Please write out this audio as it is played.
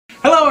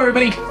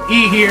everybody,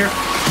 E here.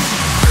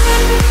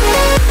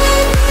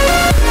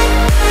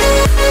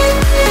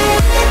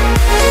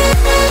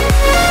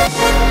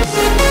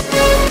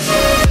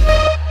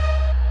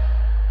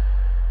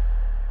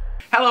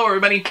 Hello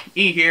everybody,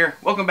 E here.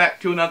 Welcome back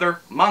to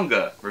another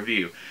manga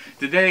review.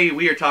 Today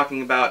we are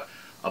talking about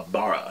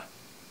ABARA.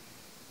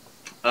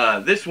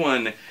 This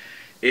one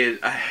is,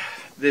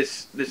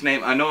 this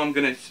name, I know I'm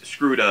gonna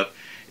screw it up.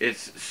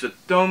 It's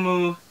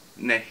Tsutomu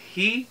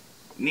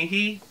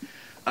Nihei.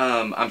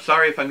 I'm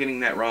sorry if I'm getting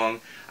that wrong.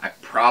 I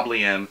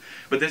probably am.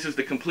 But this is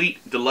the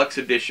complete deluxe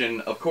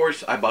edition. Of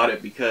course, I bought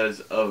it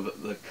because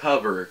of the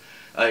cover.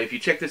 If you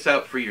check this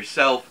out for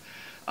yourself,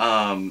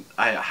 I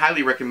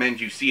highly recommend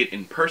you see it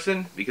in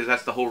person, because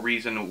that's the whole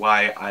reason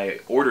why I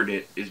ordered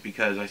it, is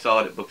because I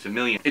saw it at Books A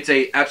Million. It's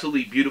a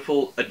absolutely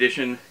beautiful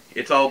edition.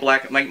 It's all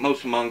black, like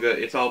most manga.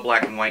 It's all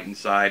black and white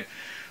inside.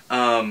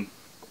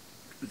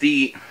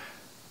 The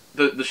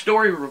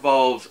story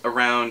revolves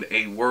around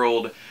a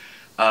world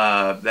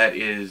that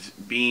is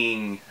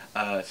being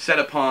set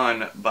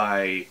upon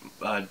by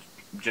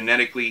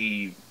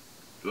genetically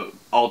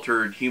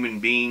altered human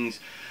beings.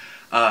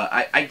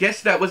 I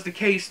guess that was the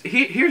case.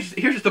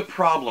 Here's the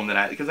problem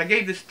that because I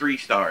gave this 3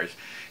 stars.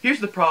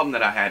 Here's the problem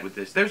that I had with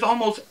this. There's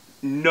almost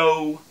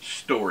no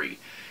story.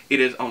 It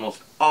is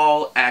almost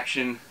all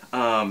action,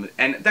 and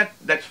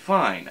that's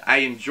fine. I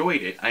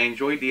enjoyed it. I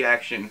enjoyed the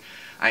action.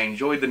 I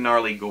enjoyed the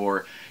gnarly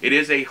gore. It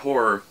is a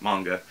horror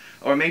manga,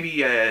 or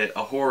maybe a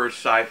horror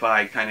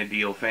sci-fi kind of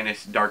deal,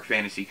 dark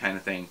fantasy kind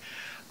of thing.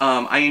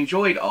 I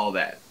enjoyed all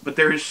that, but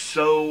there is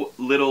so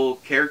little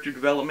character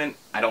development.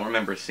 I don't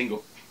remember a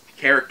single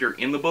character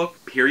in the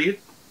book, period.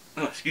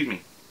 Oh, excuse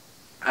me.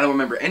 I don't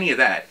remember any of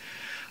that.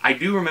 I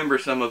do remember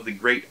some of the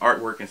great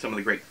artwork and some of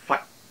the great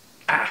fight.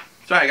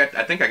 Sorry,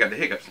 I think I got the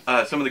hiccups.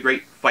 Some of the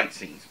great fight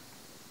scenes.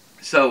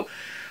 So,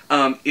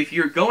 if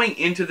you're going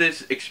into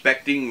this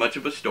expecting much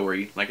of a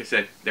story, like I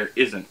said, there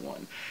isn't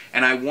one.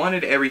 And I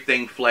wanted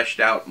everything fleshed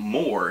out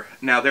more.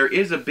 Now, there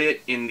is a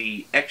bit in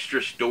the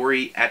extra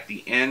story at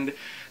the end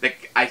that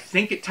I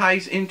think it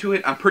ties into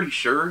it. I'm pretty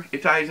sure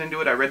it ties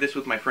into it. I read this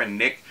with my friend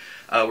Nick.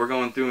 We're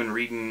going through and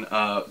reading,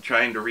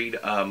 trying to read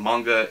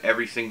manga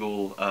every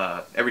single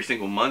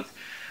month.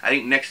 I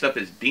think next up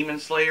is Demon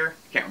Slayer.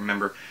 Can't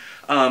remember.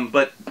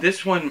 But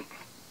this one,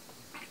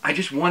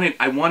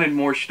 I wanted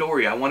more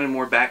story. I wanted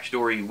more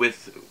backstory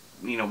with,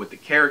 with the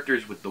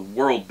characters, with the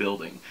world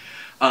building.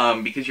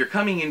 Because you're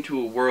coming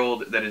into a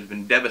world that has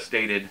been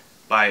devastated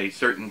by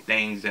certain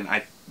things, and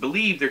I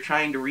believe they're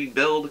trying to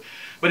rebuild,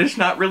 but it's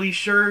not really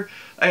sure.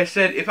 Like I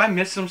said, if I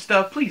miss some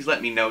stuff, please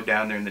let me know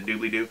down there in the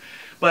doobly-doo.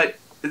 But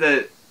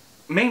the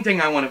main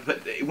thing I want to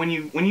put, when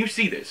you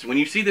see this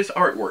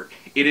artwork,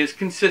 it is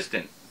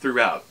consistent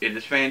throughout. It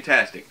is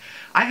fantastic.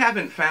 I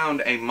haven't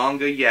found a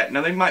manga yet.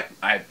 Now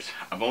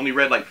I've only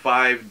read like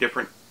 5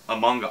 different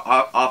manga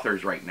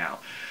authors right now.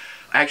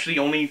 Actually,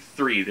 only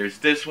 3. There's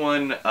this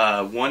one,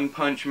 One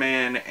Punch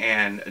Man,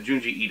 and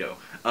Junji Ito.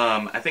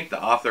 I think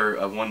the author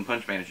of One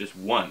Punch Man is just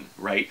one,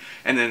 right?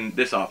 And then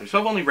this author. So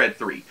I've only read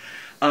 3.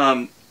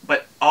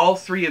 But all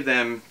 3 of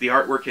them, the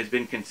artwork has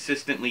been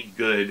consistently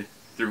good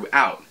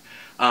throughout.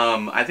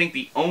 I think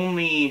the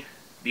only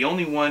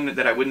one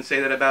that I wouldn't say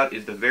that about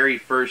is the very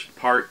first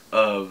part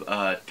of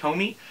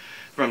Tomi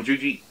from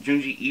Junji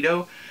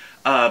Ito.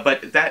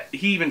 But that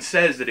he even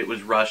says that it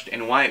was rushed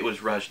and why it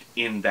was rushed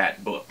in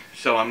that book.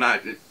 So I'm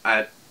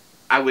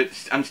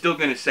still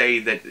going to say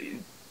that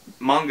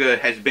manga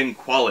has been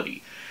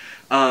quality.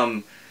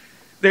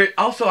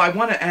 Also, I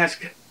want to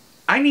ask,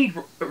 I need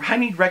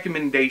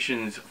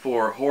recommendations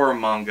for horror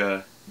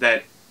manga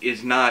that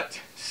is not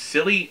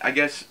silly, I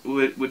guess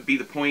would be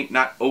the point,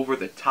 not over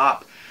the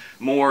top,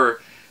 more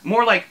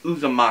like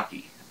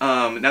Uzumaki.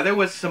 Now there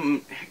was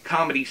some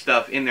comedy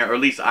stuff in there, or at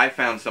least I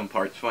found some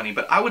parts funny,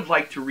 but I would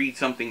like to read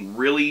something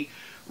really,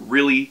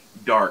 really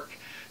dark.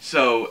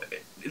 So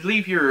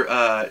leave your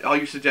all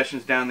your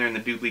suggestions down there in the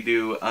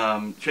doobly-doo.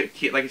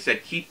 Like I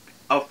said, keep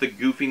off the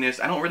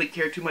goofiness. I don't really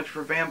care too much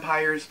for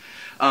vampires,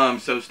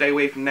 so stay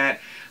away from that.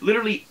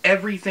 Literally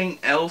everything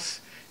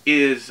else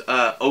is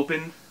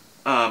open.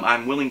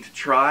 I'm willing to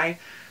try.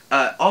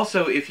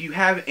 Also, if you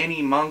have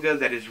any manga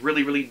that is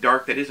really, really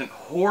dark, that isn't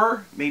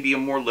horror, maybe a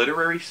more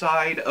literary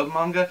side of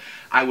manga,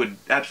 I would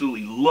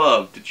absolutely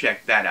love to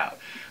check that out.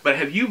 But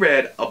have you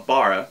read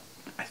ABARA?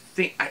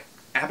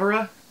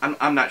 ABARA?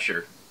 I'm not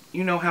sure.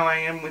 You know how I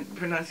am with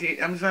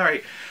pronunciation. I'm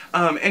sorry.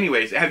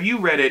 Anyways, have you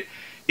read it?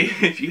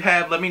 If you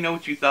have, let me know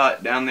what you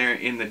thought down there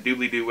in the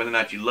doobly-doo, whether or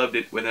not you loved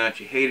it, whether or not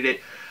you hated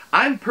it.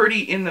 I'm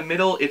pretty in the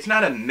middle. It's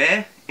not a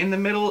meh in the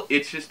middle.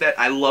 It's just that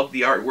I love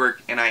the artwork,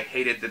 and I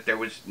hated that there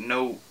was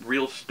no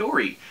real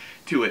story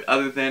to it,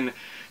 other than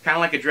kind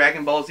of like a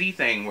Dragon Ball Z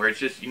thing, where it's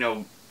just,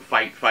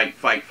 fight, fight,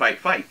 fight, fight,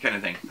 fight kind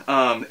of thing.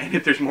 And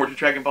if there's more to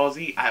Dragon Ball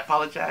Z, I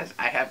apologize.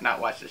 I have not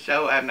watched the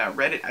show. I have not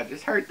read it. I've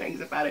just heard things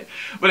about it.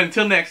 But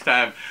until next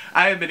time,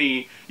 I have been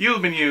E. You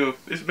have been you.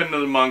 This has been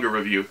another manga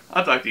review.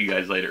 I'll talk to you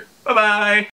guys later. Bye-bye!